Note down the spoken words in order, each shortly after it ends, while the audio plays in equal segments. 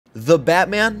The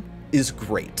Batman is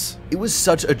great. It was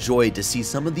such a joy to see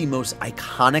some of the most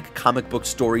iconic comic book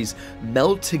stories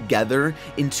meld together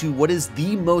into what is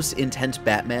the most intense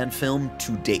Batman film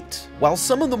to date. While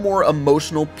some of the more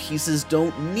emotional pieces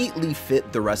don't neatly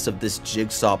fit the rest of this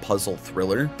jigsaw puzzle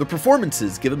thriller, the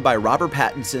performances given by Robert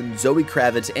Pattinson, Zoe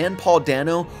Kravitz, and Paul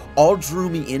Dano all drew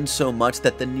me in so much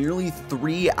that the nearly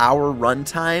 3-hour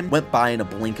runtime went by in a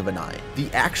blink of an eye.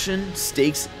 The action,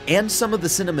 stakes, and some of the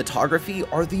cinematography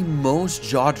are the most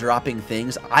jaw-dropping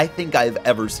things I think I've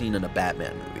ever seen in a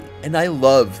Batman movie. And I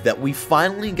love that we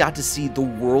finally got to see the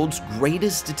world's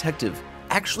greatest detective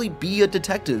actually be a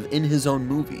detective in his own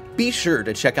movie. Be sure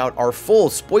to check out our full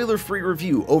spoiler-free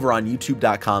review over on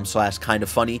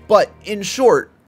youtube.com/kindafunny. But in short,